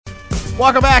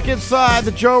Welcome back inside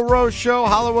the Joe Rose Show.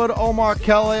 Hollywood, Omar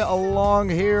Kelly along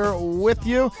here with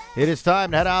you. It is time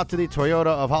to head out to the Toyota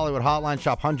of Hollywood hotline.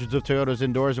 Shop hundreds of Toyotas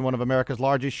indoors in one of America's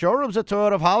largest showrooms at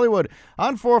Toyota of Hollywood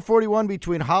on 441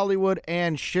 between Hollywood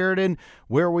and Sheridan,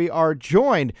 where we are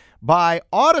joined by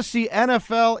Odyssey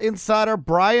NFL insider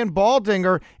Brian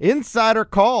Baldinger. Insider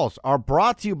calls are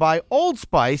brought to you by Old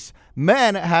Spice.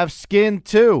 Men have skin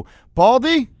too.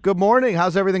 Baldy, good morning.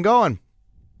 How's everything going?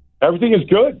 Everything is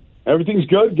good. Everything's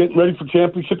good. Getting ready for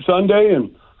Championship Sunday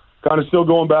and kind of still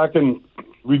going back and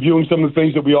reviewing some of the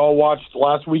things that we all watched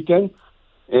last weekend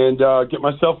and get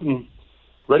myself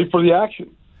ready for the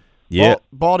action. Yeah. Well,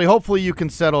 Baldy, hopefully you can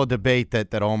settle a debate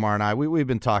that Omar and I, we've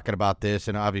been talking about this,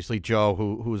 and obviously Joe,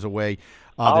 who's away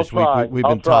this week, we've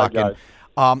been talking.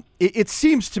 It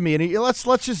seems to me, and let's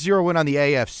just zero in on the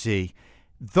AFC.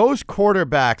 Those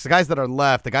quarterbacks, the guys that are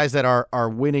left, the guys that are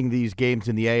winning these games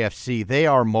in the AFC, they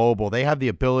are mobile. They have the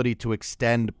ability to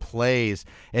extend plays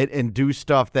and do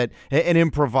stuff and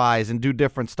improvise and do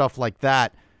different stuff like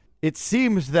that. It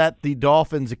seems that the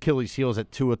Dolphins' Achilles heels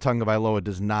at Tua Tagovailoa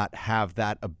does not have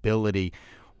that ability.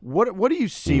 What do you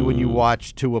see when you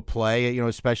watch Tua play,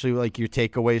 especially like your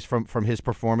takeaways from his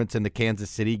performance in the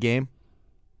Kansas City game?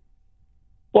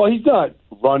 Well, he's not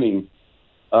running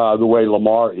the way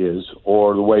Lamar is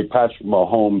or the way Patrick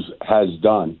Mahomes has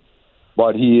done.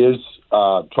 But he is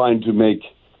trying to make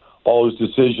all his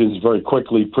decisions very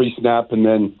quickly, pre-snap, and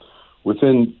then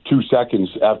within 2 seconds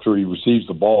after he receives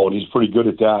the ball, and he's pretty good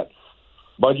at that.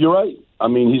 But you're right. I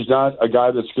mean, he's not a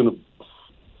guy that's going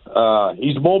to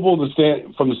he's mobile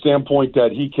from the standpoint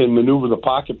that he can maneuver the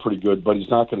pocket pretty good, but he's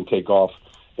not going to take off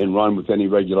and run with any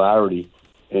regularity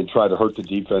and try to hurt the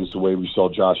defense the way we saw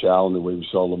Josh Allen, the way we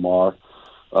saw Lamar,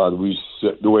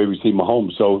 the way we see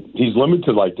Mahomes. So he's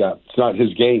limited like that. It's not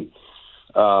his game.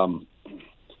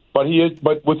 But he is.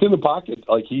 But within the pocket,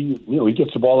 like he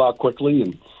gets the ball out quickly,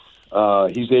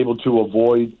 and he's able to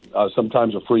avoid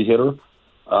sometimes a free hitter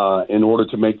in order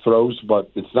to make throws. But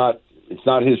it's not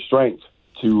his strength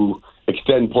to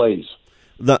extend plays.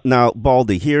 Now,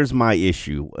 Baldy, here's my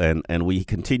issue, and we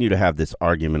continue to have this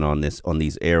argument on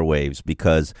these airwaves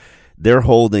because they're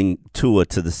holding Tua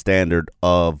to the standard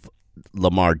of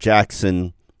Lamar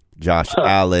Jackson, Josh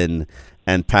Allen,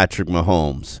 and Patrick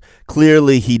Mahomes.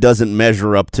 Clearly, he doesn't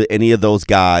measure up to any of those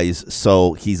guys,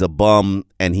 so he's a bum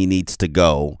and he needs to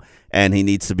go, and he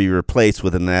needs to be replaced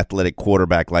with an athletic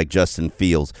quarterback like Justin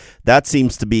Fields. That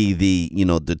seems to be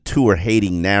the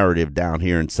Tua-hating narrative down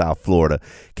here in South Florida.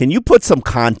 Can you put some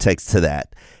context to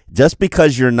that? Just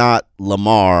because you're not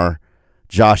Lamar,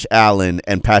 Josh Allen,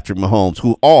 and Patrick Mahomes,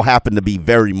 who all happen to be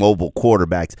very mobile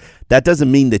quarterbacks, that doesn't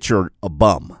mean that you're a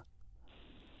bum.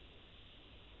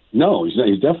 No,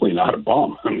 he's definitely not a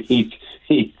bum. I mean,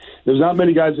 there's not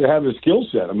many guys that have his skill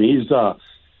set. I mean,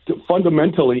 he's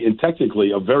fundamentally and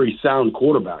technically a very sound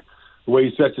quarterback. The way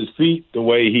he sets his feet, the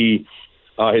way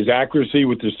his accuracy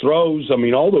with his throws, I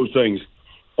mean, all those things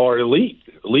are elite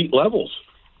levels.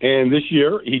 And this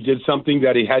year he did something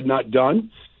that he had not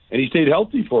done, and he stayed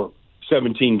healthy for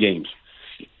 17 games.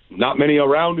 Not many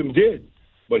around him did,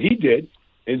 but he did.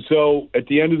 And so at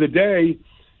the end of the day,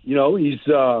 he's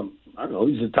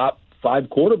he's a top 5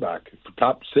 quarterback,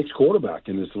 top 6 quarterback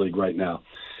in this league right now.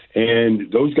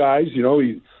 And those guys, I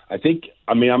don't have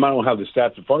the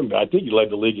stats in front of me, but I think he led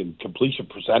the league in completion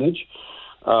percentage.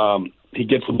 He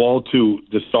gets the ball to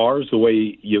the stars the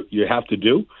way you have to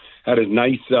do. Had a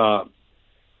nice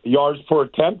yards per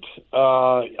attempt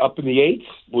up in the 8s,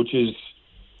 which is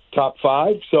top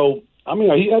 5. So, I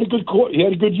mean, he had a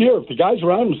good year. If the guys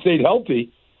around him stayed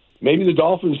healthy, maybe the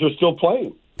Dolphins are still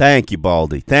playing. Thank you,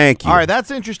 Baldy. Thank you. All right, that's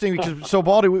interesting because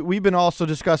Baldy, we've been also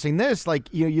discussing this. Like,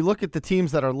 you look at the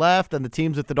teams that are left and the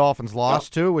teams that the Dolphins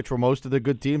lost to, which were most of the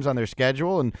good teams on their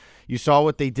schedule, and you saw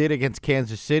what they did against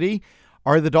Kansas City.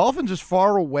 Are the Dolphins as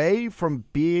far away from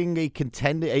being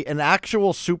an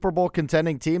actual Super Bowl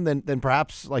contending team than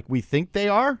perhaps like we think they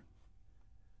are?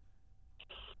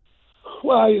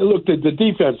 Well, look, the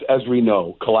defense, as we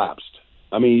know, collapsed.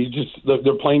 I mean,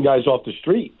 they're playing guys off the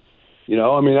street.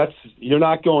 You're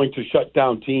not going to shut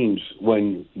down teams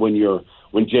when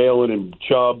Jalen and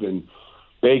Chubb and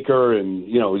Baker and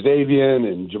Xavier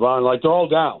and Javon, like, they're all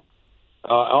down.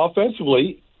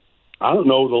 Offensively, I don't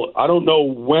know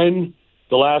when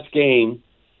the last game,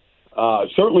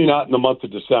 certainly not in the month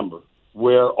of December,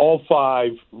 where all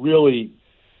 5 really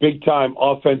big time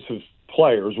offensive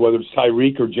players, whether it's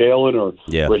Tyreek or Jalen or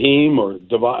Raheem or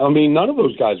Devon, I mean, none of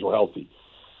those guys were healthy.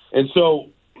 And so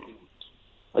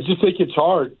I just think it's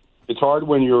hard. It's hard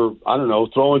when you're,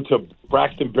 throwing to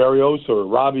Braxton Berrios or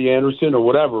Robbie Anderson or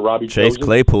whatever. Chase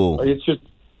Claypool. It's just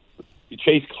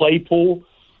Chase Claypool.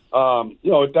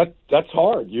 that's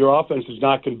hard. Your offense is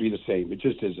not going to be the same. It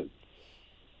just isn't.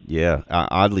 Yeah,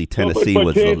 oddly, Tennessee but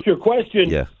was. To answer your question,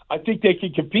 yeah. I think they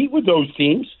can compete with those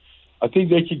teams. I think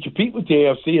they can compete with the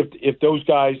AFC if those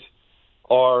guys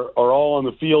are all on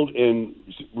the field and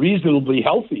reasonably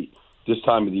healthy this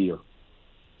time of the year.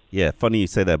 Yeah, funny you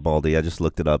say that, Baldy. I just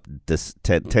looked it up. This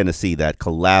Tennessee, that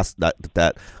collapse,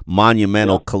 that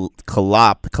monumental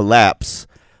collapse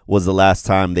was the last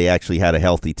time they actually had a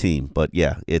healthy team. But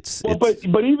yeah,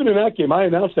 But even in that game, I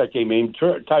announced that game.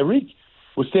 Tyreek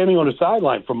was standing on the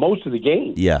sideline for most of the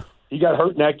game. Yeah, he got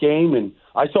hurt in that game, and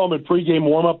I saw him in pregame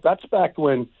warmup. That's back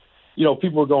when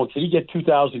people were going, "Can he get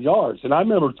 2,000 yards?" And I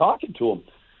remember talking to him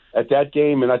at that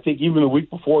game, and I think even the week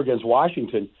before against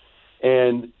Washington,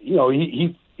 and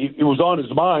it was on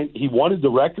his mind. He wanted the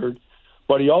record,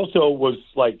 but he also was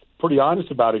pretty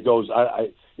honest about it. Goes, I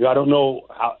don't know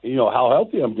how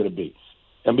healthy I'm going to be.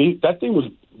 I mean,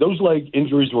 those leg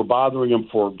injuries were bothering him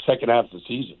for second half of the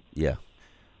season. Yeah.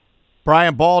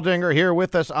 Brian Baldinger here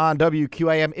with us on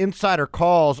WQAM. Insider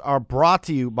calls are brought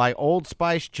to you by Old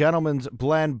Spice Gentleman's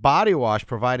Blend Body Wash,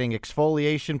 providing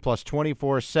exfoliation plus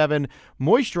 24/7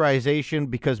 moisturization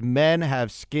because men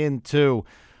have skin too.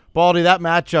 Baldy, that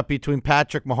matchup between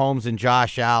Patrick Mahomes and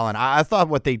Josh Allen, I thought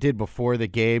what they did before the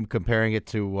game, comparing it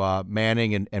to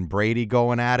Manning and Brady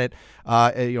going at it,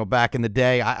 back in the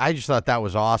day, I just thought that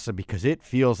was awesome because it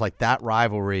feels like that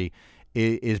rivalry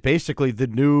is basically the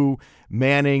new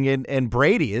Manning and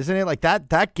Brady, isn't it? Like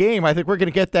that game, I think we're going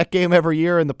to get that game every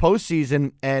year in the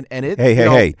postseason. And it.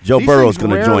 Hey, Joe Burrow's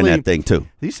going to join that thing too.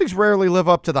 These things rarely live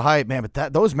up to the hype, man.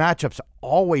 But those matchups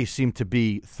always seem to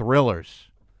be thrillers.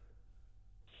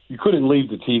 You couldn't leave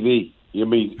the TV.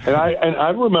 And I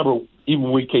remember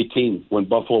even Week 18 when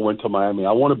Buffalo went to Miami.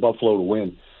 I wanted Buffalo to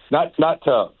win, not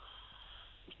to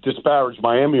disparage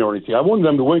Miami or anything. I wanted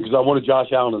them to win because I wanted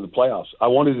Josh Allen in the playoffs. I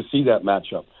wanted to see that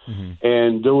matchup. Mm-hmm.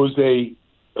 And there was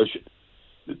there's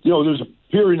a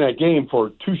period in that game for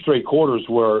 2 straight quarters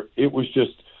where it was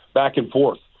just back and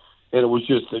forth, and it was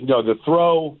just the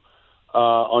throw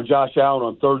on Josh Allen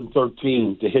on 3rd and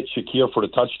 13 to hit Shakir for the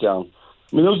touchdown.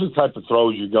 I mean, those are the type of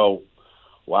throws you go,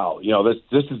 wow,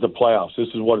 this is the playoffs. This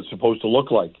is what it's supposed to look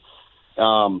like.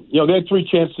 They had 3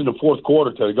 chances in the fourth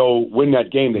quarter to go win that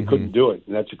game. They couldn't do it,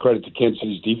 and that's a credit to Kansas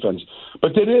City's defense.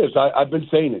 But it is. I've been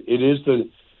saying it. It is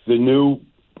the new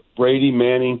Brady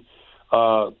Manning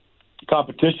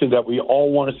competition that we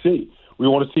all want to see. We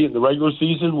want to see it in the regular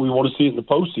season. We want to see it in the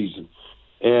postseason.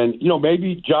 And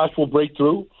maybe Josh will break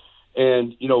through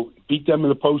and beat them in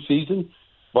the postseason.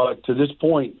 But to this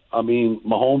point, I mean,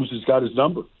 Mahomes has got his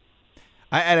number.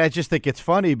 I just think it's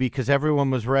funny because everyone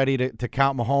was ready to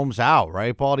count Mahomes out,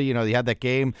 right, Baldy? You had that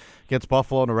game against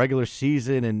Buffalo in the regular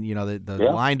season, and, the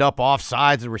lined up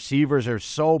offsides, the receivers are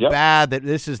so bad that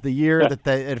this is the year that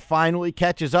it finally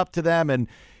catches up to them, and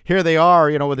here they are,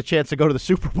 with a chance to go to the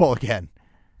Super Bowl again.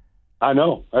 I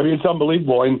know. I mean, it's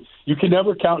unbelievable, and you can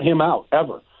never count him out,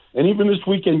 ever. And even this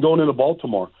weekend going into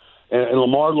Baltimore, and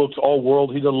Lamar looks all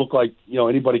world. He doesn't look like,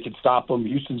 anybody can stop him.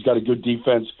 Houston's got a good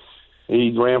defense.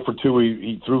 He ran for 2.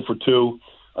 He threw for 2.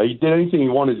 He did anything he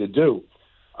wanted to do.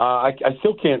 I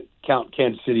still can't count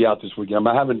Kansas City out this weekend.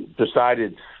 I haven't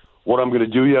decided what I'm going to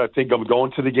do yet. I think I'm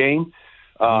going to the game.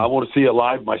 I want to see it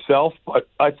live myself. But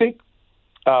I think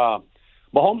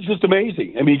Mahomes is just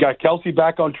amazing. I mean, you got Kelsey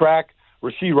back on track.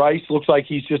 Rashee Rice looks like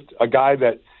he's just a guy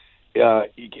that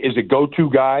is a go-to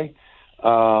guy.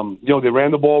 They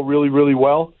ran the ball really, really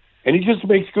well. And he just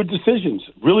makes good decisions,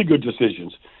 really good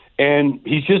decisions. And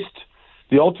he's just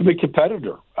the ultimate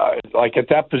competitor. At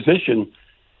that position,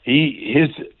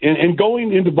 and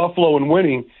going into Buffalo and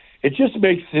winning, it just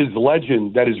makes his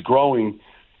legend that is growing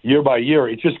year by year.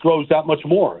 It just grows that much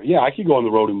more. Yeah, I could go on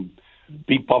the road and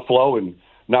beat Buffalo and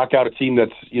knock out a team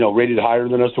that's rated higher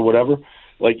than us or whatever.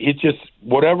 It just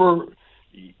whatever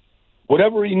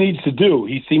he needs to do,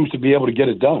 he seems to be able to get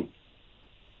it done.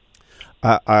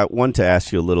 I want to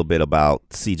ask you a little bit about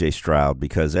C.J. Stroud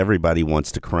because everybody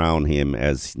wants to crown him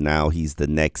as now he's the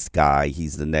next guy.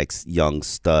 He's the next young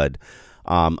stud.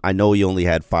 I know he only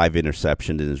had 5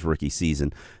 interceptions in his rookie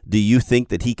season. Do you think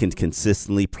that he can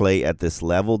consistently play at this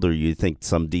level, or do you think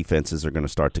some defenses are going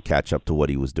to start to catch up to what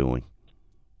he was doing?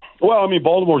 Well, I mean,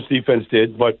 Baltimore's defense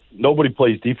did, but nobody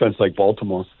plays defense like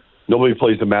Baltimore's. Nobody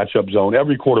plays the matchup zone.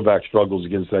 Every quarterback struggles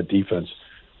against that defense.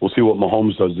 We'll see what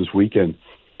Mahomes does this weekend.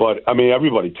 But, I mean,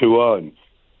 everybody, Tua and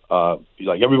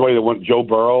everybody that went Joe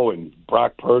Burrow and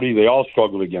Brock Purdy, they all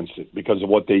struggled against it because of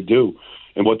what they do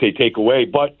and what they take away.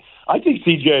 But I think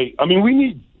CJ, we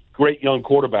need great young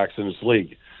quarterbacks in this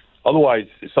league. Otherwise,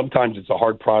 sometimes it's a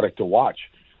hard product to watch.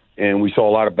 And we saw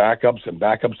a lot of backups and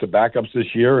backups to backups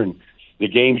this year. And, the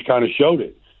games kind of showed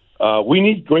it. We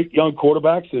need great young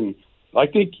quarterbacks, and I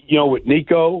think, with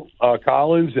Nico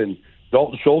Collins and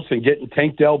Dalton Schultz and getting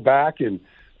Tank Dell back, and,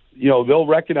 they'll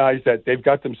recognize that they've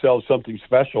got themselves something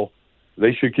special.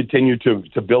 They should continue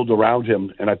to build around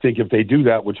him. And I think if they do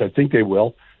that, which I think they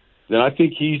will, then I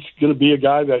think he's going to be a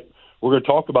guy that we're going to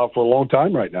talk about for a long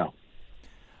time right now.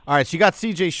 All right, so you got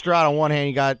C.J. Stroud on one hand,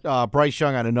 you got Bryce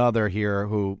Young on another here,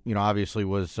 who obviously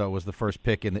was the first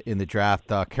pick in the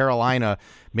draft. Carolina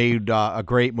made a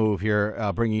great move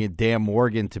here, bringing in Dan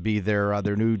Morgan to be their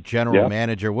new general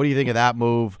manager. What do you think of that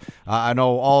move? I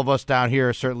know all of us down here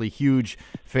are certainly huge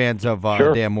fans of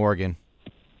Dan Morgan.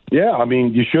 Yeah, I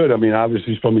mean, you should. I mean,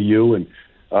 obviously he's from the U, and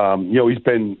he's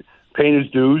been paying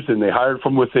his dues, and they hired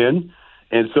from within,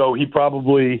 and so he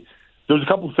probably. There's a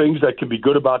couple of things that can be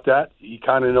good about that. He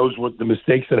kind of knows what the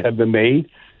mistakes that have been made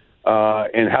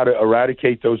and how to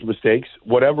eradicate those mistakes,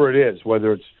 whatever it is,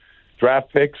 whether it's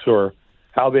draft picks or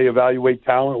how they evaluate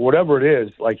talent, whatever it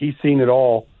is. Like, he's seen it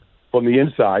all from the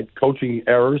inside, coaching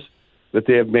errors that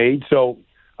they have made. So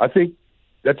I think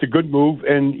that's a good move.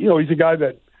 And, he's a guy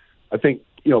that I think,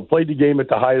 played the game at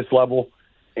the highest level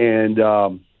and,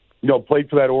 played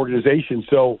for that organization.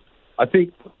 So I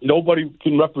think nobody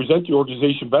can represent the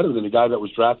organization better than a guy that was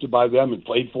drafted by them and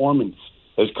played for them and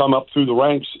has come up through the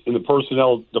ranks in the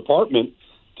personnel department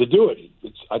to do it.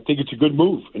 I think it's a good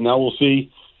move, and now we'll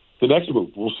see the next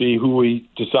move. We'll see who he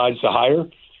decides to hire.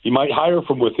 He might hire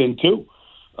from within, too.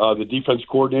 The defense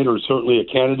coordinator is certainly a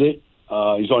candidate.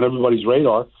 He's on everybody's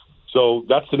radar. So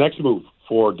that's the next move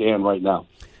for Dan right now.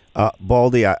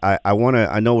 Baldy,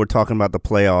 I know we're talking about the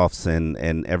playoffs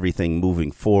and everything moving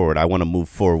forward. I want to move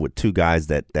forward with two guys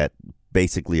that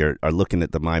basically are looking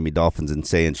at the Miami Dolphins and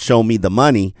saying, show me the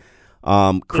money.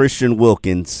 Christian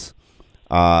Wilkins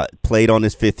played on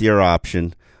his fifth-year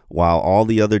option while all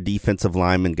the other defensive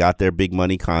linemen got their big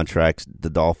money contracts. The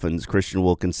Dolphins, Christian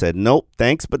Wilkins said, nope,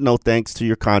 thanks, but no thanks to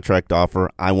your contract offer.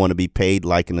 I want to be paid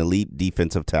like an elite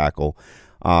defensive tackle.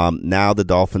 Now the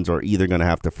Dolphins are either going to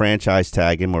have to franchise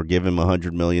tag him or give him a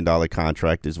 $100 million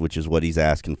contract, which is what he's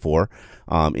asking for,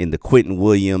 in the Quentin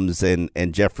Williams and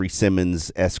Jeffrey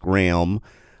Simmons-esque realm.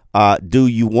 Do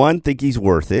you, one, think he's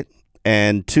worth it?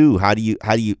 And two, how do you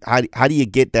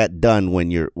get that done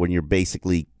when you're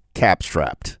basically cap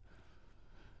strapped?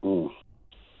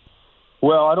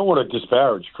 Well, I don't want to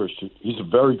disparage Christian. He's a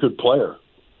very good player,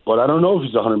 but I don't know if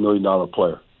he's a $100 million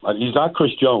player. He's not Chris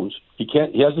Jones. He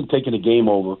hasn't taken a game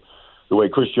over the way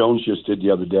Chris Jones just did the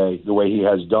other day, the way he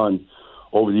has done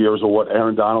over the years, or what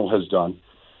Aaron Donald has done.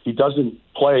 He doesn't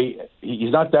play.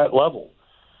 He's not that level.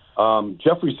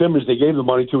 Jeffrey Simmons, they gave the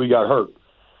money to. He got hurt.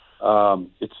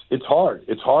 It's hard.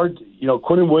 It's hard.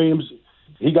 Quentin Williams,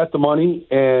 he got the money,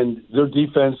 and their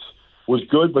defense was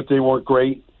good, but they weren't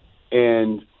great.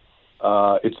 And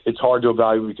it's hard to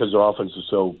evaluate because their offense is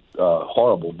so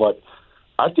horrible. But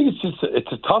I think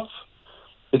it's a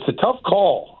tough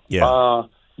call. Yeah.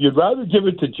 You'd rather give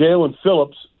it to Jalen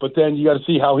Phillips, but then you got to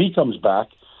see how he comes back.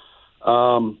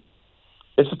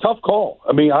 It's a tough call.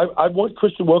 I mean, I want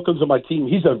Christian Wilkins on my team.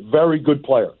 He's a very good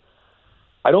player.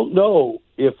 I don't know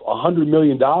if $100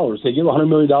 million, they give $100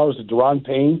 million to Deron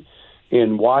Payne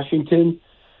in Washington.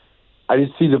 I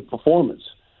didn't see the performance.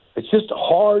 It's just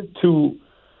hard to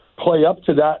play up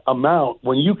to that amount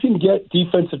when you can get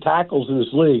defensive tackles in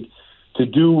this league to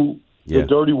do the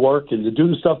dirty work and to do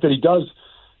the stuff that he does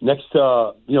next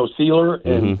to, Sealer,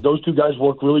 and those two guys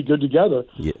work really good together.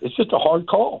 Yeah. It's just a hard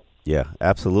call. Yeah,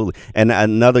 absolutely. And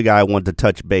another guy I wanted to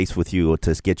touch base with you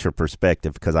to get your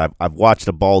perspective, because I've watched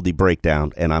a Baldy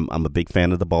breakdown, and I'm a big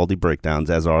fan of the Baldy breakdowns,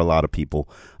 as are a lot of people.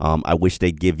 I wish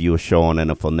they'd give you a show on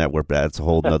NFL Network, but that's a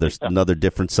whole another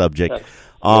different subject.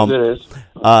 Yes, it is.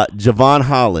 Javon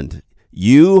Holland,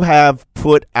 you have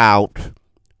put out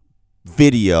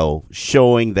video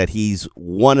showing that he's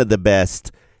one of the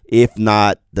best, if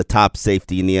not the top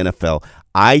safety in the NFL.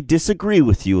 I disagree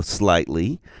with you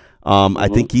slightly. I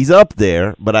think he's up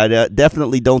there, but I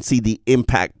definitely don't see the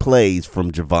impact plays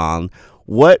from Javon.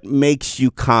 What makes you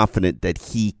confident that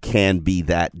he can be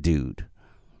that dude?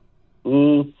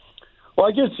 Well,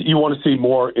 I guess you want to see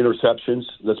more interceptions.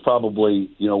 That's probably,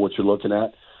 what you're looking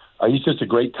at. He's just a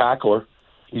great tackler.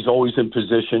 He's always in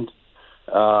position.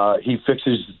 He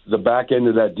fixes the back end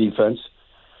of that defense.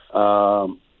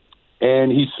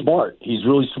 And he's smart. He's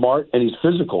really smart, and he's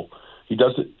physical. He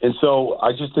does it, and so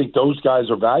I just think those guys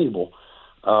are valuable.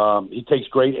 He takes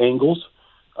great angles.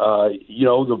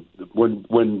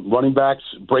 When running backs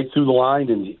break through the line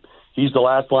and he's the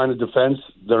last line of defense,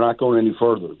 they're not going any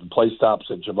further. The play stops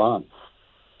at Javon.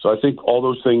 So I think all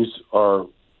those things are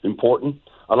important.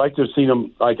 I'd like to have seen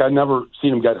him. Like, I've never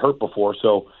seen him get hurt before,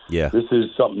 so this is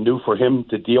something new for him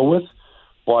to deal with.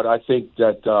 But I think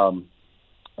that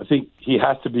he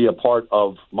has to be a part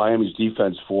of Miami's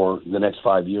defense for the next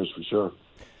 5 years for sure.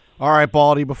 All right,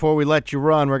 Baldy, before we let you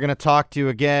run, we're going to talk to you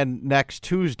again next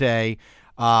Tuesday.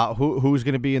 Who's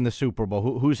going to be in the Super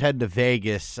Bowl? Who's heading to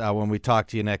Vegas when we talk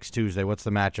to you next Tuesday? What's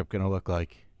the matchup going to look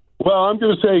like? Well, I'm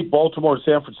going to say Baltimore,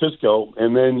 San Francisco,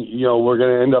 and then, we're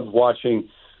going to end up watching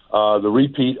the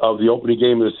repeat of the opening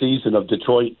game of the season of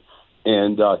Detroit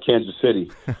and Kansas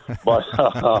City. But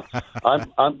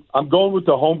I'm going with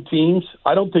the home teams.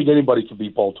 I don't think anybody can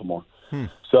beat Baltimore.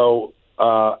 So,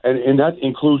 and that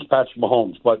includes Patrick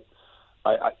Mahomes. But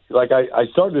I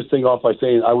started this thing off by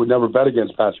saying I would never bet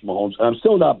against Patrick Mahomes, and I'm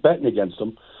still not betting against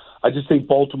him. I just think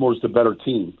Baltimore's the better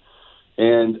team.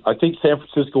 And I think San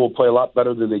Francisco will play a lot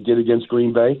better than they did against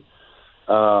Green Bay.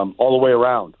 All the way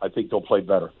around, I think they'll play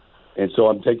better. And so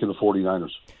I'm taking the 49ers.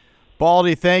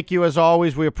 Baldy, thank you as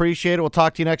always. We appreciate it. We'll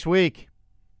talk to you next week.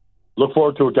 Look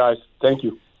forward to it, guys. Thank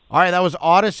you. All right, that was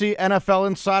Odyssey NFL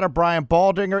insider Brian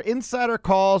Baldinger. Insider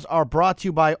calls are brought to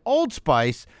you by Old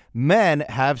Spice. Men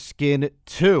have skin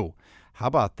too. How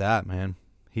about that, man?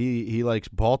 He likes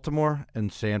Baltimore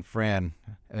and San Fran.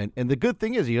 And the good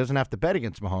thing is he doesn't have to bet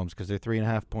against Mahomes because they're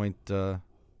 3.5-point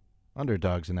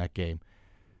underdogs in that game.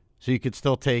 So you could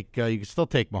still take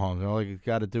Mahomes. All you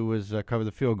got to do is cover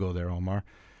the field goal there, Omar.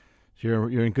 So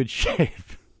you're in good shape.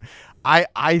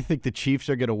 I think the Chiefs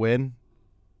are going to win.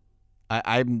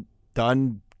 I'm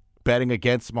done betting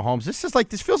against Mahomes. This feels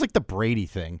like the Brady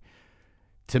thing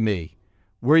to me,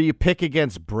 where you pick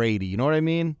against Brady. You know what I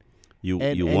mean? You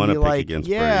want to pick against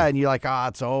Brady. Yeah, and you're like,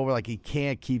 it's over. Like, he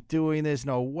can't keep doing this.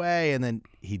 No way. And then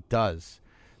he does.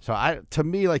 So to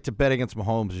me, to bet against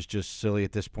Mahomes is just silly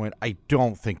at this point. I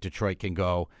don't think Detroit can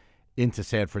go into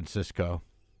San Francisco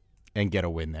and get a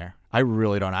win there. I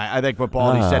really don't. I think what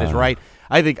Baldy said is right.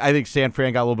 I think San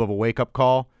Fran got a little bit of a wake-up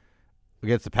call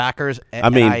against the Packers.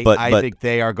 I think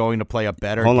they are going to play a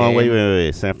better game. Hold on,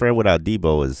 wait. San Fran without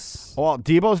Debo is... Well,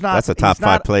 Debo's not... That's a top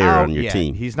 5 player on your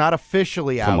team. He's not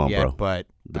officially out yet, bro. But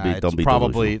don't be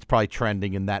delusional. It's probably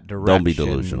trending in that direction. Don't be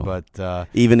delusional. But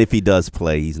even if he does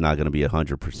play, he's not going to be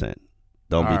 100%.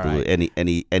 Don't be delusional.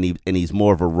 Right. And he's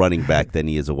more of a running back than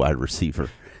he is a wide receiver.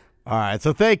 All right,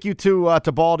 so thank you to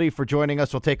Baldy for joining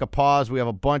us. We'll take a pause. We have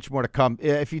a bunch more to come.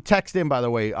 If you text in, by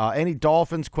the way, any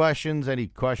Dolphins questions, any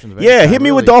questions? Hit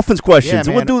me with Dolphins questions.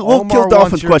 Yeah, we'll kill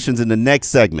Dolphins questions in the next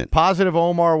segment. Positive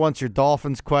Omar wants your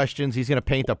Dolphins questions. He's going to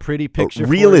paint a pretty picture.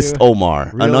 Realist for you.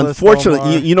 Omar. And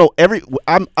unfortunately,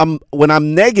 Omar. When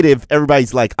I'm negative,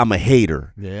 everybody's like I'm a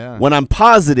hater. Yeah. When I'm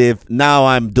positive, now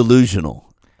I'm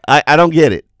delusional. I don't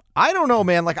get it. I don't know,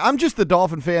 man. I'm just the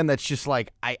Dolphin fan that's just I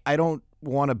don't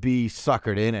want to be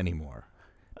suckered in anymore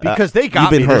because they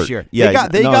got me this year. Yeah,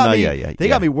 they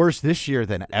got me worse this year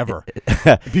than ever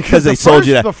because they sold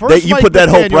you that. You put that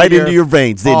hope right into your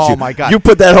veins, didn't you? Oh my God! You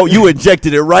put that hope. You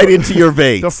injected it right into your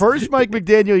veins. The first Mike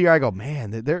McDaniel year, I go,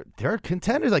 man, they're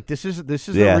contenders. This is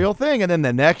the real thing. And then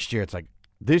the next year, it's like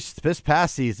this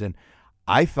past season,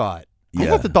 I thought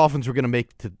the Dolphins were going to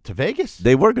make it to Vegas.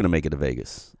 They were going to make it to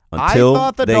Vegas. I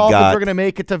thought the Dolphins were going to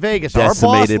make it to Vegas. Decimated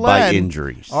our boss, Len, by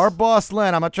injuries. Our boss,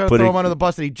 Len, I'm not trying to throw him under the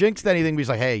bus that he jinxed anything, but he's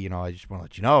like, hey, I just want to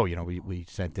let you know, we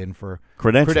sent in for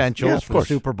credentials for the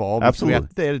Super Bowl. Absolutely.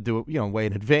 They had to do it, way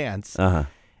in advance. Uh-huh.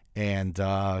 And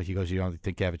he goes, you don't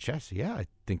think they have a chance? Yeah, I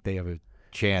think they have a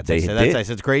chance. I said,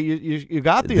 it's great. You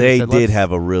got these. They did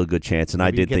have a real good chance, and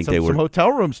I did think they were. Some hotel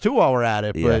rooms, too, while we're at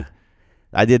it. Yeah. But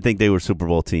I did think they were Super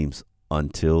Bowl teams.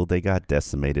 Until they got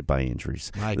decimated by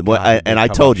injuries. I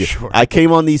told you, I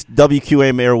came on these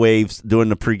WQAM airwaves during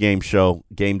the pregame show,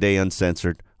 Game Day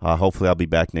Uncensored. Hopefully I'll be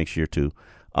back next year too.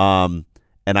 And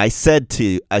I said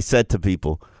to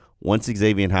people, once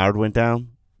Xavier Howard went down,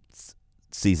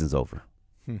 season's over.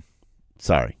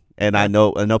 Sorry. And I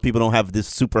know people don't have this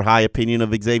super high opinion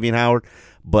of Xavier Howard,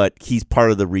 but he's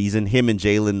part of the reason. Him and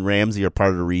Jalen Ramsey are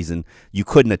part of the reason you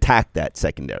couldn't attack that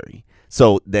secondary.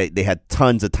 So they had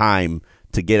tons of time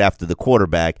to get after the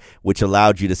quarterback, which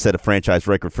allowed you to set a franchise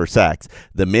record for sacks.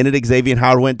 The minute Xavier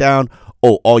Howard went down,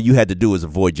 all you had to do was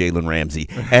avoid Jalen Ramsey,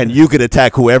 and you could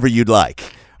attack whoever you'd like.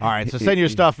 All right, so send your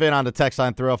stuff in on the text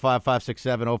line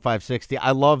 305-567-0560.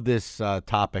 I love this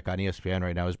topic on ESPN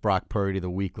right now. Is Brock Purdy the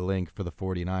weak link for the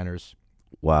 49ers?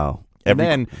 Wow. And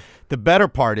then the better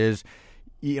part is,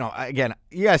 again,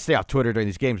 you guys stay off Twitter during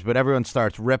these games, but everyone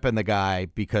starts ripping the guy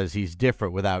because he's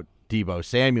different without Deebo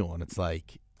Samuel, and it's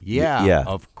like, yeah,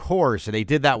 of course. And they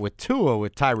did that with Tua,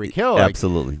 with Tyreek Hill.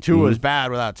 Absolutely. Tua's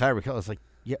bad without Tyreek Hill. It's like,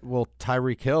 yeah, well,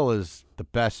 Tyreek Hill is the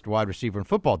best wide receiver in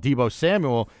football. Deebo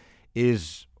Samuel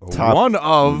is one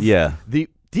of the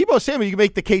Deebo Samuel, you can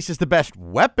make the case is the best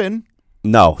weapon.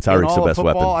 No, Tyreek's the best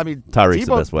weapon. I mean, Tyreek's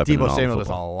the best weapon. Deebo Samuel does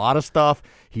a lot of stuff.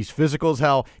 He's physical as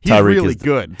hell. He's really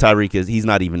good. He's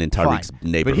not even in Tyreek's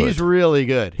neighborhood. But he's really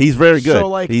good. He's very good. So,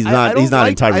 like, he's not in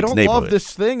Tyreek's neighborhood. I don't love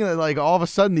this thing that, like, all of a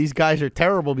sudden these guys are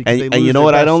terrible because they lose and you know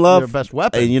what I don't love? Their best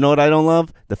weapon. And you know what I don't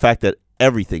love? The fact that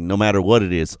everything, no matter what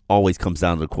it is, always comes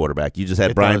down to the quarterback. You just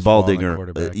had Brian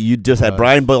Baldinger. You just had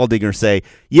Brian Baldinger say,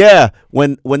 "Yeah,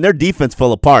 when their defense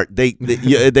fell apart, they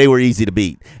were easy to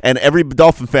beat." And every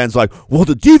Dolphin fan's like, "Well,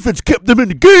 the defense kept them in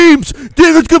the games.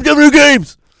 Defense kept them in the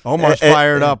games." Omar's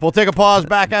fired up. We'll take a pause.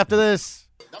 Back after this.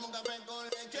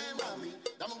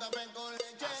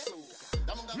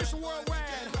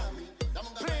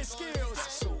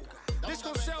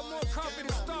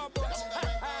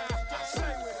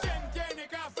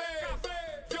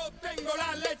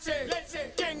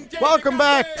 Welcome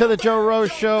back to the Joe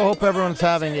Rose Show. Hope everyone's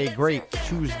having a great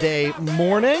Tuesday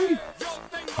morning.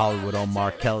 Hollywood Omar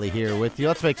Kelly here with you.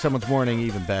 Let's make someone's morning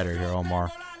even better here,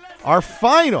 Omar. Our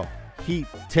final Heat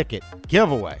ticket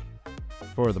giveaway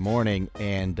for the morning.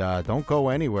 And don't go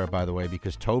anywhere, by the way,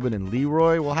 because Tobin and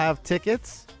Leroy will have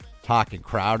tickets. Hawk and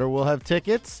Crowder will have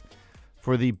tickets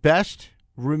for the best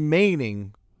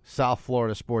remaining South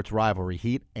Florida sports rivalry,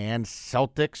 Heat and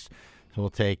Celtics. So we'll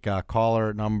take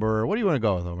caller number. What do you want to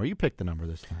go with, Omar? You pick the number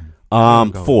this time.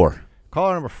 4.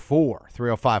 Caller number 4,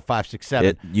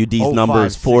 305-567. UD's number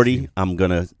is 40. I'm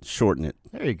going to shorten it.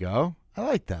 There you go. I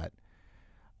like that.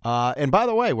 And by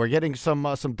the way, we're getting some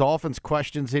Dolphins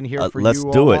questions in here for let's you,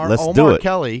 do Omar. it. Let's Omar do it.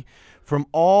 Kelly from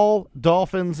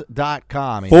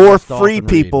alldolphins.com. For free,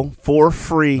 people. For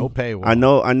free. No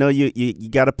paywall. I know you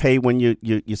got to pay when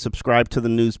you subscribe to the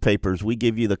newspapers. We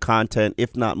give you the content,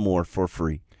 if not more, for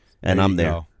free. And I'm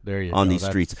there. There you on go. These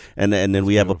streets. And then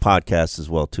we have a podcast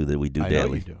as well, too, that we do daily. I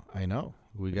know you do. I know.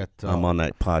 We got. I'm on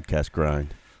that podcast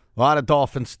grind. A lot of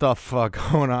Dolphin stuff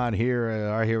going on here.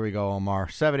 All right, here we go, Omar.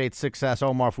 786 asks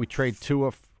Omar if we trade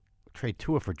Tua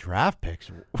for draft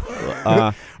picks.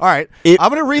 All right, I'm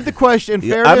going to read the question.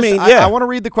 Fairness, I want to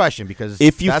read the question because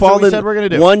if you that's fall what we in said we're going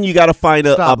to do. One, you got to find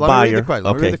a buyer. Let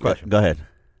me read the question. Go ahead.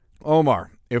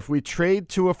 Omar, if we trade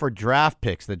Tua for draft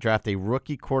picks that draft a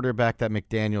rookie quarterback that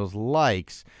McDaniels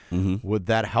likes, would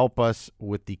that help us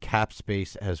with the cap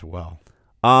space as well?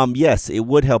 Yes, it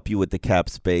would help you with the cap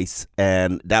space,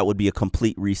 and that would be a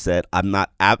complete reset. I'm not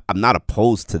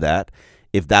opposed to that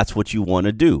if that's what you want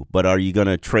to do. But are you going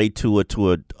to trade to a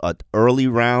early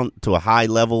round to a high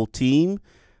level team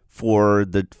for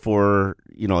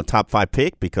a top 5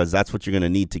 pick, because that's what you're going to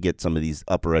need to get some of these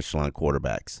upper echelon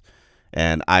quarterbacks.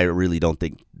 And I really don't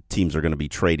think teams are going to be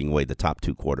trading away the top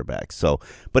 2 quarterbacks. So,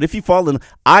 but if you fall in,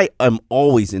 I am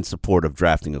always in support of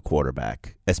drafting a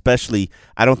quarterback. Especially,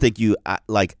 I don't think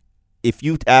if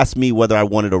you asked me whether I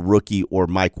wanted a rookie or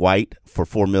Mike White for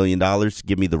 $4 million,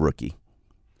 give me the rookie.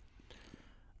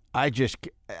 I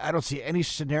don't see any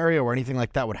scenario where anything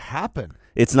like that would happen.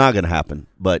 It's not going to happen.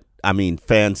 But I mean,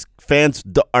 fans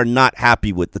are not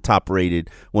happy with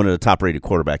one of the top rated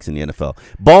quarterbacks in the NFL.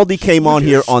 Baldy came on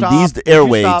here on these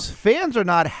airwaves. Fans are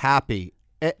not happy,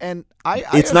 and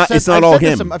it's not all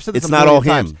him. It's not all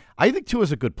him. I think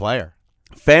Tua's a good player.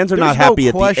 Fans are not happy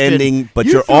at the ending, but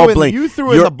you're all blaming. You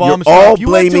threw in the bum stuff.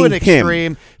 You went to an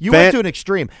extreme. You went to an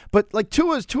extreme. But like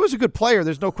Tua's a good player.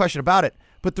 There's no question about it.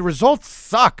 But the results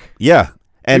suck. Yeah,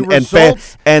 and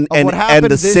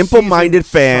the simple-minded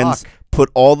fans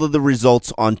put all of the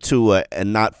results on Tua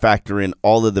and not factor in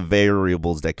all of the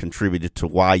variables that contributed to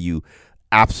why you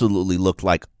absolutely looked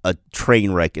like a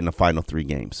train wreck in the final 3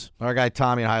 games. Our guy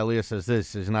Tommy in Hialeah says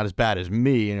this is not as bad as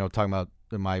me. Talking about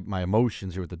my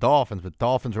emotions here with the Dolphins, but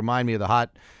Dolphins remind me of the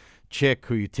hot chick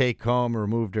who you take home,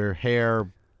 removed her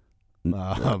hair,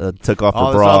 took off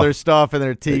all her bra, this other stuff in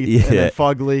their teeth, and then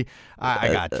fugly.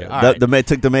 I got you. All right.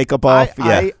 Took the makeup off.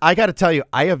 I got to tell you,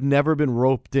 I have never been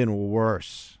roped in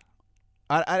worse.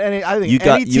 I think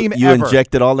any team you ever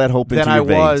injected all that hope into your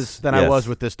veins. I was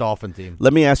with this Dolphin team.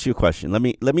 Let me ask you a question. Let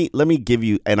me give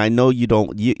you, and I know you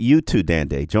don't. You too, Dan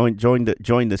Day. Join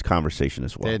this conversation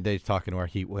as well. Dan Day's talking to our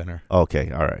Heat winner. Okay,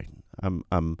 all right.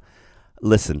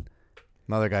 Listen.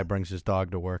 Another guy brings his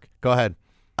dog to work. Go ahead.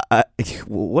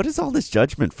 What is all this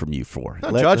judgment from you for?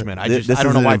 Not judgment. I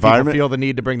don't know why people feel the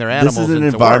need to bring their animals. This is an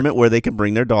environment where they can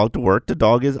bring their dog to work. The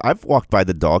dog is. I've walked by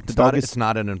the dog. It's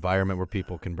not an environment where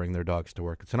people can bring their dogs to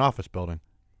work. It's an office building.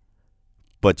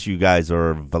 But you guys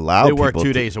are allowed. They work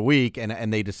 2 days a week,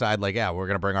 and they decide we're going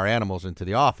to bring our animals into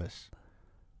the office.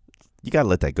 You got to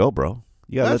let that go, bro.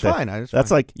 That's fine.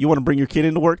 That's like, you want to bring your kid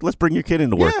into work? Let's bring your kid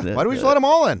into work. Yeah, why don't we just let them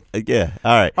all in? Yeah,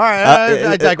 all right. All right,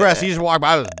 I digress. He just walked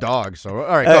by with his dog. So,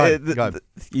 all right, go ahead.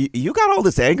 You got all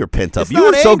this anger pent up. It's You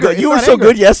were so good. You were so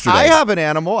good yesterday. I have an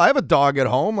animal. I have a dog at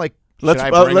home. Like, let's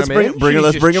bring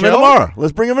him in tomorrow.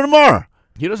 Let's bring him in tomorrow.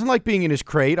 He doesn't like being in his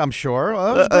crate, I'm sure.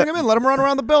 Let's bring him in. Let him run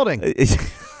around the building.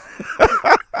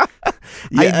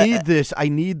 I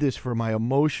need this for my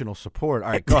emotional support. All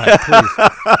right, go ahead, please.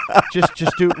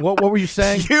 just do. What were you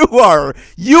saying? You are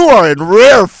in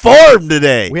rare form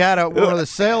today. We had one of the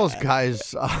sales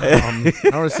guys. I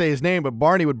don't want to say his name, but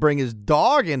Barney would bring his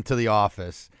dog into the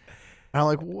office. And I'm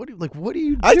like, what are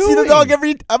you doing? I see the dog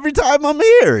every time I'm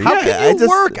here. How can you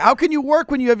work? How can you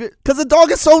work when you have it? Because the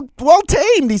dog is so well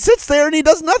tamed. He sits there and he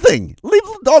does nothing. Leave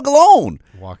the dog alone.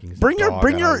 I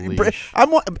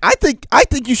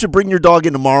think you should bring your dog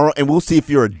in tomorrow, and we'll see if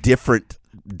you're a different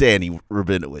Danny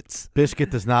Rabinowitz.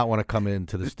 Biscuit does not want to come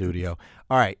into the studio.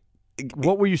 All right,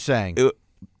 what were you saying?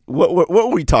 What were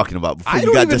we talking about before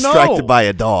you got distracted by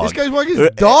a dog? This guy's working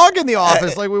his dog in the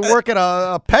office like we work at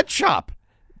a pet shop.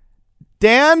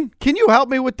 Dan, can you help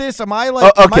me with this? Am I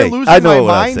losing my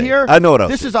mind here? I know what I'm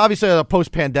saying. This is obviously a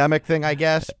post-pandemic thing, I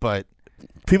guess, but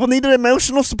people need an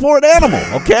emotional support animal,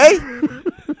 okay?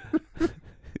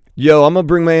 Yo, I'm going to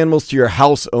bring my animals to your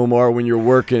house, Omar, when you're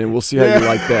working, and we'll see how you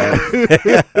like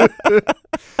that.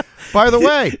 By the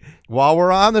way, while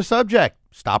we're on the subject,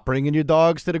 stop bringing your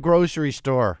dogs to the grocery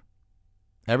store.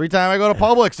 Every time I go to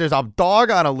Publix, there's a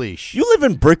dog on a leash. You live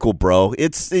in Brickell, bro.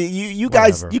 It's you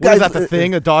guys. You guys, is that the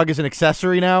thing? A dog is an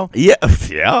accessory now? Yeah.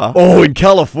 Oh, in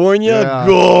California? Yeah.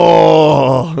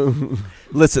 Go.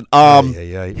 Listen,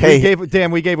 hey,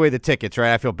 we gave away the tickets,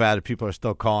 right? I feel bad if people are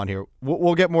still calling here.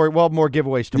 We'll have more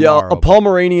giveaways tomorrow. Yeah, a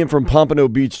Pomeranian from Pompano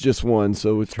Beach just won,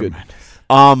 so it's tremendous.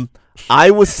 Good.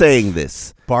 I was saying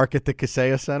this. Bark at the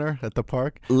Kaseya Center at the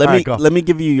park. Let me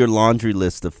give you your laundry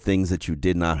list of things that you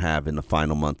did not have in the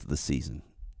final month of the season.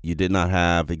 You did not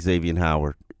have Xavier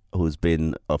Howard, who's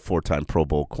been a 4-time Pro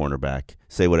Bowl cornerback.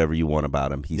 Say whatever you want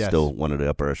about him. He's still one of the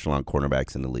upper echelon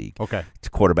cornerbacks in the league. Okay.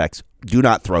 Quarterbacks do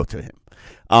not throw to him.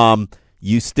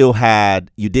 You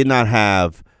did not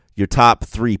have your top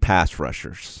 3 pass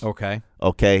rushers. Okay.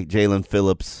 Jalen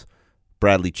Phillips,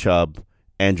 Bradley Chubb,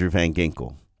 Andrew Van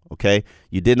Ginkel. Okay.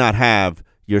 You did not have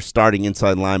your starting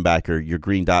inside linebacker, your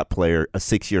green dot player, a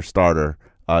 6-year starter,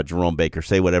 Jerome Baker.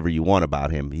 Say whatever you want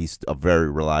about him. He's a very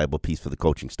reliable piece for the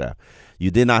coaching staff. You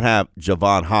did not have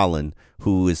Javon Holland,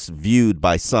 who is viewed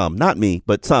by some, not me,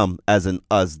 but some, as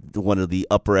one of the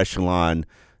upper echelon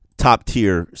top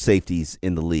tier safeties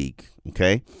in the league.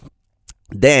 Okay.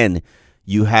 Then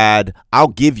you had, I'll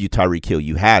give you Tyreek Hill.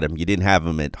 You had him. You didn't have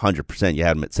him at 100%. You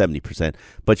had him at 70%.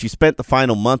 But you spent the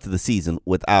final month of the season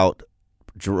without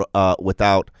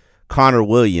Connor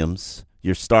Williams,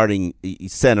 your starting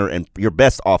center and your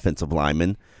best offensive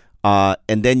lineman.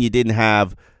 And then you didn't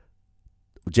have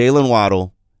Jalen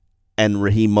Waddle and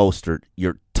Raheem Mostert,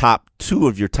 your two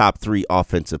of your top 3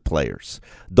 offensive players.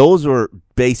 Those were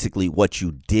basically what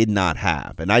you did not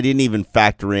have. And I didn't even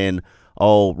factor in,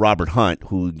 Robert Hunt,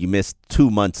 who you missed 2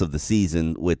 months of the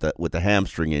season with a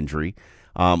hamstring injury,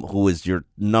 who is your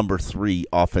number 3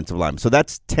 offensive lineman. So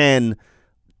that's 10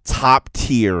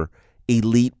 top-tier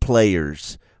elite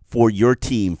players for your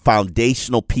team,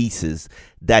 foundational pieces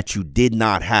that you did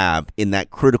not have in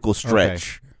that critical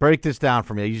stretch. Okay. Break this down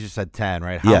for me. You just said 10,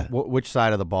 right? Which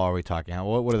side of the ball are we talking?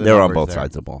 What are the They're numbers on both there?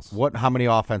 sides of the balls. How many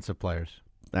offensive players?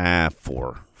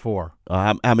 4. 4.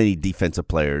 How many defensive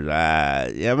players?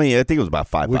 I think it was about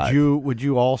 5. Would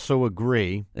you also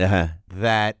agree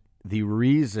that the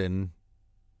reason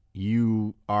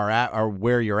you are at or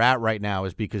where you're at right now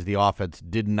is because the offense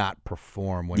did not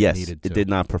perform when it needed to? It did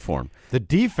not perform. The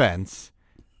defense,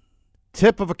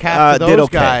 tip of a cap to those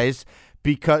guys.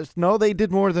 Because they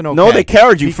did more than okay. No, they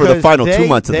carried you for the final 2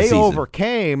 months of the season. They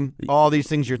overcame all these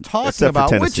things you're talking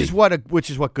about, which is what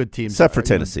good teams. Except for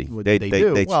Tennessee, they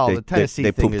do. The Tennessee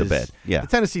thing pooped the bed. Yeah, the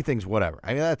Tennessee thing's whatever.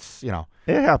 I mean, that's it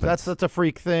happens. That's a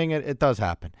freak thing. It does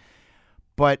happen,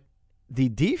 but the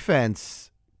defense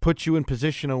puts you in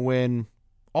position to win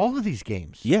all of these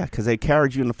games. Yeah, because they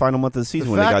carried you in the final month of the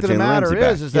season the when they got Jalen Ramsey back. The fact of the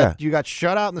matter is that you got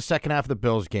shut out in the second half of the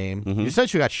Bills game. Mm-hmm. You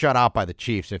essentially got shut out by the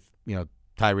Chiefs if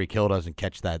Tyreek Hill doesn't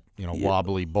catch that,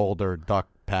 wobbly boulder duck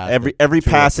pass. Every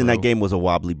pass in that game was a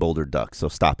wobbly boulder duck, so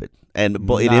stop it. And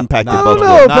it impacted both.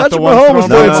 both. No, Patrick Mahomes was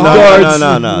throwing some darts.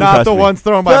 No. Not the ones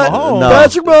thrown by Mahomes.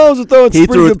 Patrick Mahomes was throwing some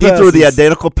pretty good passes. He threw the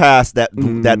identical pass that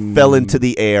fell into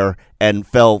the air and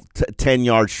fell 10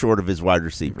 yards short of his wide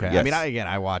receiver. Okay. Yes. I mean,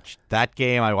 I watched that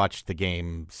game. I watched the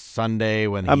game Sunday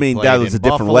when he played that was in a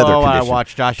different Buffalo. weather condition. I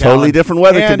watched Josh Totally Allen. different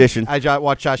weather condition. I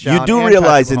watched Josh Allen. You do and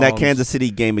realize Patrick in that Mahomes. Kansas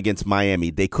City game against Miami,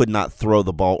 they could not throw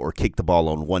the ball or kick the ball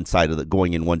on one side of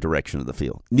going in one direction of the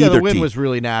field. Neither the wind team was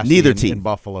really nasty. Neither in, team. in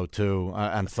Buffalo too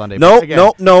on Sunday. No, But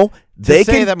again, no. They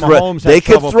say can that Mahomes they had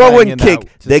could trouble throw playing and in kick.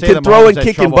 that- to They say could that throw Mahomes and had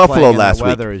kick in trouble Buffalo playing in that last week.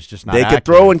 weather is just not They could accurate.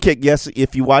 throw and kick. Yes,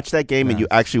 if you watch that game and you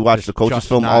actually watched the coach's just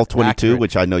film, all not 22, accurate.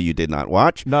 which I know you did not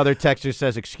watch. Another texter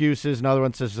says excuses. Another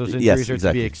one says those injuries Yes, are to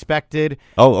exactly. be expected.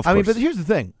 Oh, of I mean, course. but here's the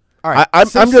thing. All right, I'm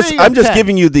so just say I'm just 10.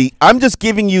 giving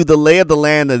you the lay of the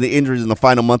land of the injuries in the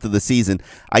final month of the season.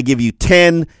 I give you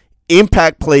 10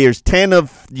 impact players, 10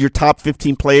 of your top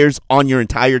 15 players on your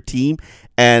entire team,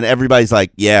 and everybody's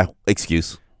like, yeah,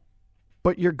 excuse.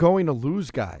 But you're going to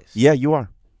lose guys. Yeah, you are.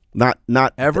 Not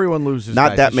Everyone loses. not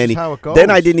guys. that It's many. just how it goes.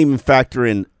 Then I didn't even factor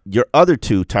in your other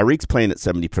two. Tyreek's playing at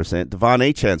 70%. Devon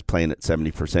Achan's playing at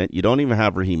 70%. You don't even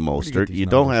have Raheem Where do you Mostert. get these You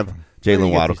don't numbers have from? Where do you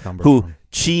Jalen get Waddle, these numbers who from?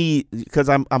 because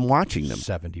I'm watching them.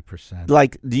 70%.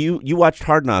 Like, you watched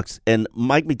Hard Knocks, and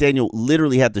Mike McDaniel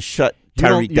literally had to shut You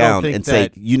don't Tyreek down think and say,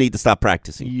 that- you need to stop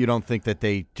practicing. You don't think that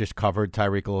they just covered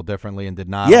Tyreek a little differently and did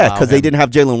not? Yeah, allow because they him- didn't have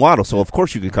Jalen Waddle, so of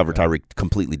course you could cover Tyreek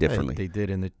completely differently. They did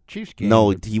in the Chiefs game.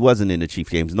 No, he wasn't in the Chiefs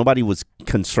games. Nobody was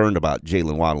concerned about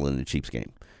Jalen Waddle in the Chiefs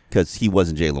game because he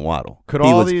wasn't Jalen Waddle. Could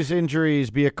all these injuries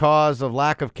be a cause of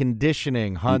lack of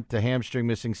conditioning? Hunt, the hamstring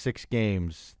missing 6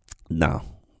 games. No.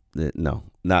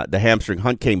 Not the hamstring.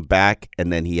 Hunt came back,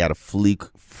 and then he had a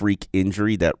freak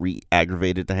injury that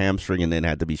re-aggravated the hamstring and then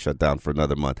had to be shut down for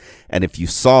another month. And if you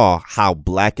saw how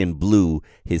black and blue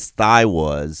his thigh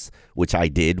was, which I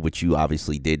did, which you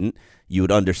obviously didn't, you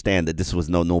would understand that this was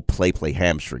no play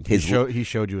hamstring. He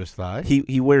showed you his thigh?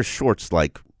 He wears shorts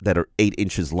like that are 8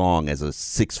 inches long as a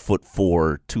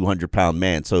 6'4", 200-pound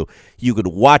man. So you could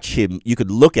watch him, you could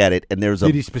look at it, and there's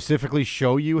Did he specifically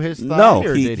show you his thigh? No,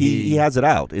 or did he has it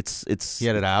out. It's he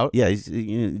had it out? Yeah,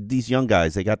 these young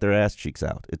guys, they got their ass cheeks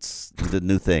out. It's the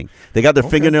new thing. They got their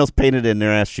fingernails painted and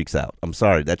their ass cheeks out. I'm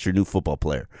sorry, that's your new football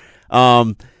player.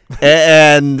 And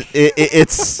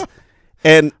it's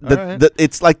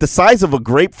it's like the size of a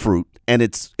grapefruit, and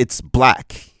it's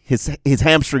black. His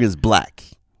hamstring is black.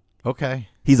 Okay.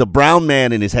 He's a brown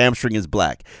man, and his hamstring is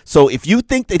black. So if you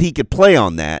think that he could play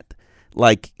on that,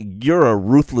 like, you're a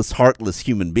ruthless, heartless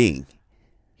human being.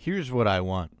 Here's what I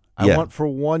want. I want for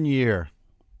 1 year,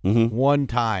 one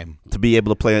time, to be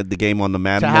able to play the game on the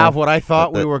Madden. to have what I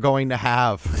thought we were going to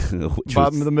have was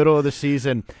in the middle of the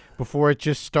season before it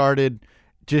just started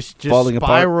just falling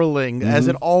spiraling as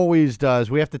it always does.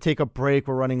 We have to take a break.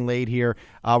 We're running late here.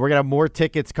 We're going to have more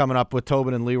tickets coming up with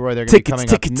Tobin and Leroy. They're going to be coming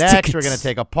up next. We're going to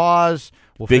take a pause.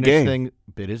 We'll Big finish game.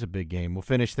 It is a big game. We'll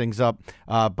finish things up.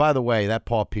 By the way, that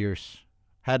Paul Pierce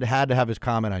had to have his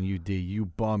comment on UD. You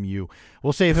bum, you.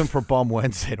 We'll save him for Bum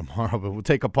Wednesday tomorrow, but we'll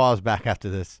take a pause back after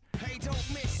this. Hey, don't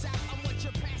miss out on what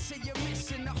you're passing. You're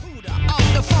missing the Huda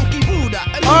of the funky Buddha.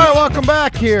 All right, welcome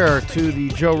back here to the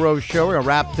Joe Rose Show. We're going to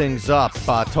wrap things up.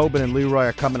 Tobin and Leroy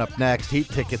are coming up next. Heat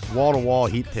tickets, wall-to-wall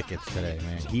Heat tickets today,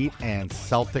 man. Heat and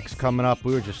Celtics coming up.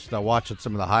 We were just watching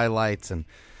some of the highlights, and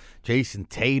Jason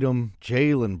Tatum,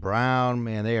 Jaylen Brown,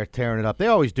 man, they are tearing it up. They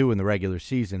always do in the regular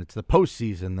season. It's the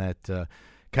postseason that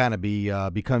kind of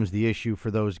becomes the issue for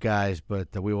those guys, but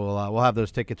we'll have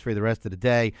those tickets for you the rest of the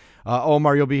day.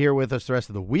 Omar, you'll be here with us the rest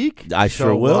of the week. I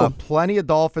sure will. We'll have plenty of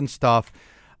Dolphin stuff.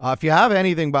 If you have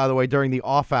anything, by the way, during the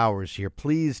off hours here,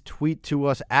 please tweet to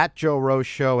us at Joe Rose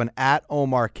Show and at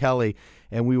Omar Kelly,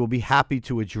 and we will be happy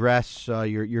to address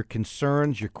your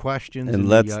concerns, your questions. And in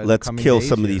let's coming kill days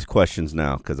some of here. these questions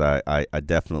now, because I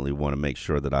definitely want to make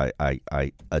sure that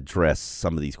I address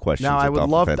some of these questions. Now,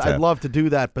 that I'd love to do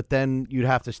that, but then you'd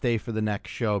have to stay for the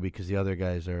next show because the other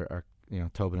guys are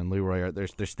Tobin and Leroy they're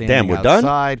standing Damn, we're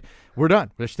outside. Done? We're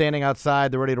done. They're standing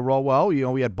outside. They're ready to roll. Well,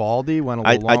 we had Baldy went a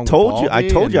little long. I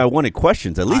told you I wanted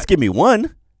questions. At least give me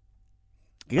one.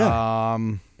 Yeah.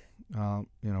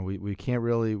 We can't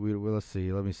really. Let's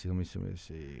see. Let me see.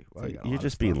 You're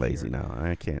just being lazy now.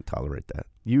 I can't tolerate that.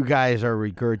 You guys are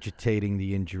regurgitating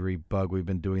the injury bug. We've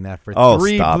been doing that for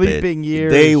 3 stop bleeping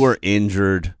years. They were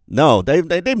injured. No,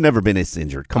 they've never been this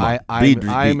injured. Come on.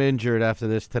 I'm injured after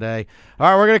this today. All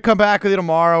right, we're going to come back with you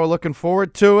tomorrow. We're looking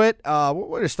forward to it. We're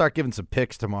going to start giving some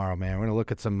picks tomorrow, man. We're going to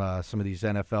look at some of these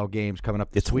NFL games coming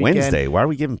up this weekend. It's Wednesday. Why are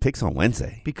we giving picks on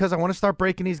Wednesday? Because I want to start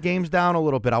breaking these games down a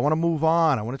little bit. I want to move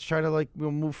on. I want to try to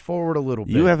move forward a little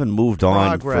bit. You haven't moved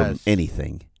on Progress. from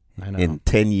anything. I know. In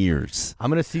 10 years.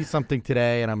 I'm going to see something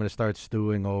today, and I'm going to start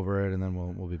stewing over it, and then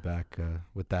we'll be back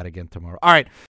with that again tomorrow. All right.